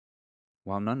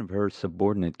While none of her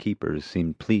subordinate keepers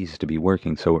seemed pleased to be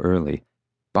working so early,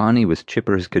 Bonnie was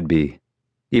chipper as could be,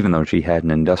 even though she had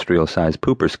an industrial-sized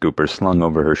pooper-scooper slung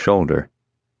over her shoulder.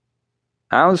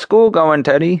 "How's school going,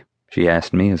 Teddy?" she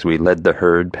asked me as we led the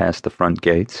herd past the front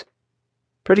gates.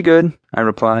 "Pretty good," I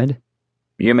replied.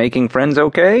 "You making friends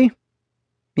okay?"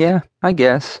 "Yeah, I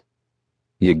guess."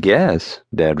 "You guess?"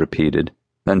 Dad repeated,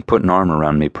 then put an arm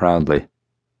around me proudly.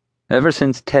 "Ever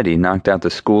since Teddy knocked out the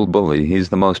school bully, he's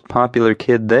the most popular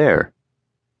kid there."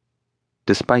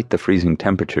 Despite the freezing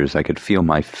temperatures, I could feel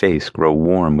my face grow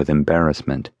warm with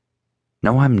embarrassment.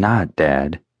 "No, I'm not,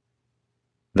 Dad."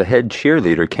 "The head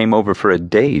cheerleader came over for a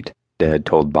date," Dad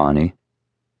told Bonnie.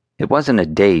 "It wasn't a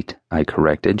date," I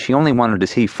corrected. "She only wanted to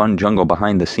see Fun Jungle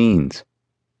behind the scenes."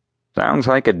 "Sounds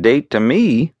like a date to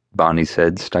me," Bonnie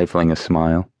said, stifling a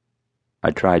smile.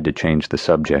 I tried to change the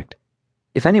subject.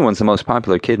 "If anyone's the most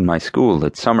popular kid in my school,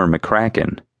 it's Summer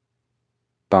McCracken."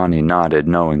 Bonnie nodded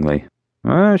knowingly.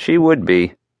 She would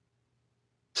be."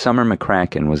 Summer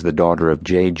McCracken was the daughter of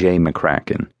J.J.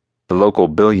 McCracken, the local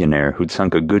billionaire who'd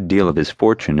sunk a good deal of his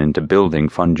fortune into building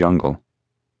Fun Jungle.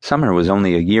 Summer was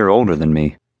only a year older than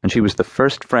me, and she was the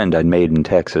first friend I'd made in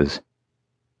Texas.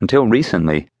 Until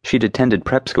recently, she'd attended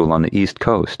prep school on the East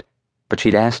Coast, but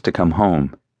she'd asked to come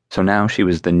home, so now she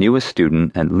was the newest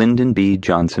student at Lyndon B.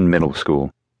 Johnson Middle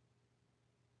School.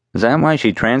 "Is that why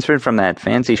she transferred from that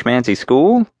fancy-schmancy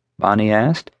school?" Bonnie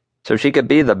asked. "So she could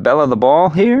be the belle of the ball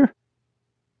here?"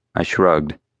 I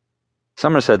shrugged.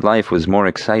 Summer said life was more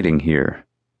exciting here.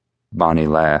 Bonnie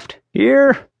laughed.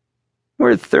 "Here?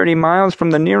 We're 30 miles from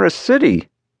the nearest city."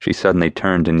 She suddenly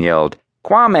turned and yelled,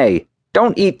 "Kwame,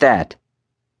 don't eat that!"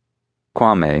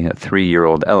 Kwame, a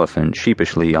 3-year-old elephant,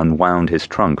 sheepishly unwound his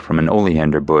trunk from an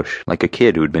oleander bush like a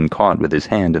kid who'd been caught with his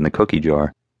hand in the cookie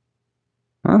jar.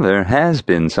 "Well, there has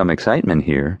been some excitement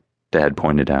here," Dad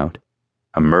pointed out.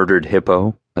 "A murdered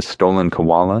hippo, a stolen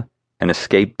koala, an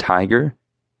escaped tiger.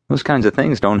 Those kinds of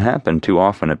things don't happen too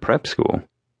often at prep school."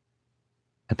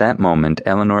 At that moment,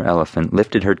 Eleanor Elephant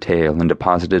lifted her tail and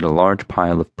deposited a large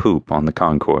pile of poop on the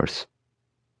concourse.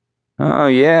 "Oh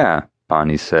yeah,"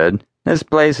 Bonnie said. "This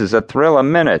place is a thrill a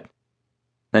minute."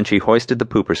 Then she hoisted the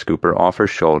pooper-scooper off her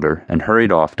shoulder and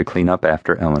hurried off to clean up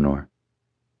after Eleanor.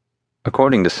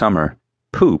 According to Summer,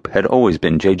 poop had always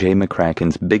been J.J.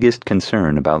 McCracken's biggest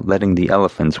concern about letting the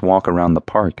elephants walk around the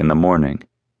park in the morning.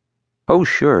 "Oh,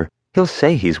 sure, he'll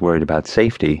say he's worried about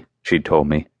safety," she'd told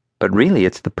me, "but really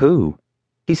it's the poo.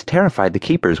 He's terrified the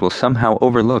keepers will somehow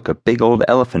overlook a big old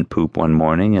elephant poop one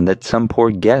morning and that some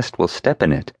poor guest will step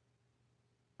in it."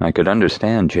 I could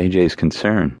understand JJ's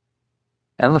concern.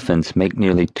 Elephants make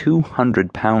nearly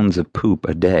 200 pounds of poop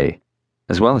a day,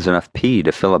 as well as enough pee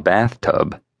to fill a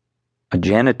bathtub. A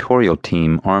janitorial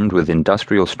team armed with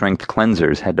industrial-strength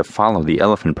cleansers had to follow the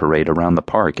elephant parade around the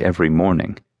park every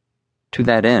morning. To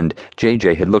that end,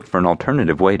 JJ had looked for an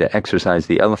alternative way to exercise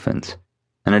the elephants,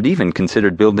 and had even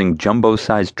considered building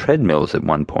jumbo-sized treadmills at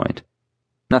one point.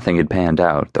 Nothing had panned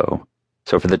out, though,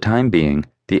 so for the time being,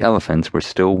 the elephants were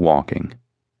still walking.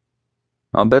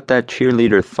 "I'll bet that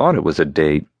cheerleader thought it was a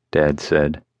date," Dad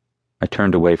said. I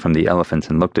turned away from the elephants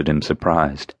and looked at him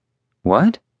surprised.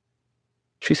 "What?"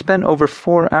 "She spent over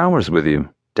 4 hours with you,"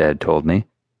 Dad told me.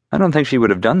 "I don't think she would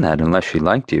have done that unless she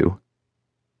liked you.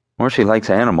 Or she likes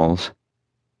animals."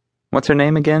 "What's her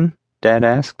name again?" Dad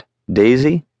asked.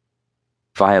 "Daisy?"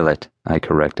 "Violet," I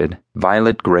corrected.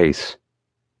 "Violet Grace."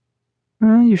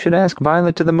 "You should ask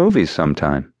Violet to the movies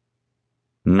sometime."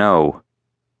 "No."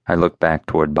 I looked back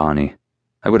toward Bonnie.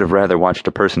 I would have rather watched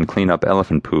a person clean up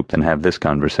elephant poop than have this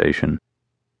conversation.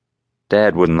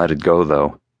 Dad wouldn't let it go,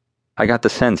 though. I got the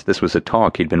sense this was a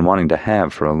talk he'd been wanting to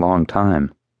have for a long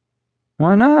time.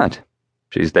 "Why not?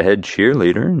 She's the head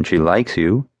cheerleader, and she likes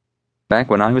you. Back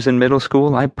when I was in middle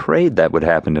school, I prayed that would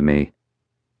happen to me."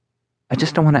 "I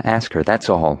just don't want to ask her, that's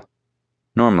all."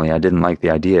 Normally, I didn't like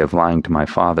the idea of lying to my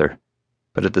father,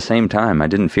 but at the same time, I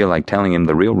didn't feel like telling him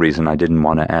the real reason I didn't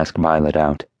want to ask Violet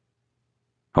out.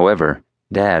 However,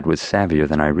 Dad was savvier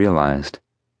than I realized.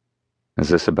 "Is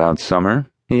this about Summer?"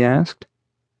 he asked.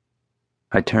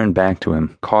 I turned back to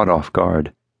him, caught off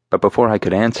guard, but before I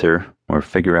could answer, or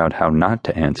figure out how not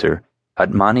to answer,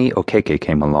 Atmani Okeke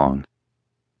came along.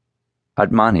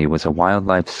 Atmani was a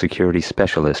wildlife security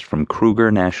specialist from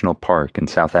Kruger National Park in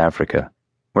South Africa,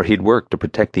 where he'd worked to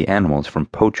protect the animals from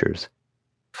poachers.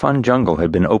 Fun Jungle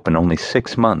had been open only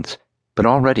 6 months, but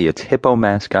already its hippo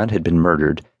mascot had been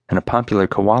murdered and a popular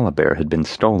koala bear had been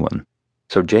stolen,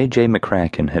 so J.J.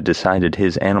 McCracken had decided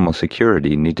his animal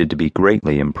security needed to be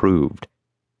greatly improved.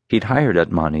 He'd hired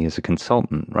Atmani as a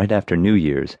consultant right after New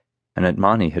Year's, and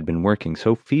Atmani had been working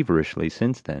so feverishly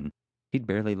since then, he'd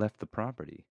barely left the property.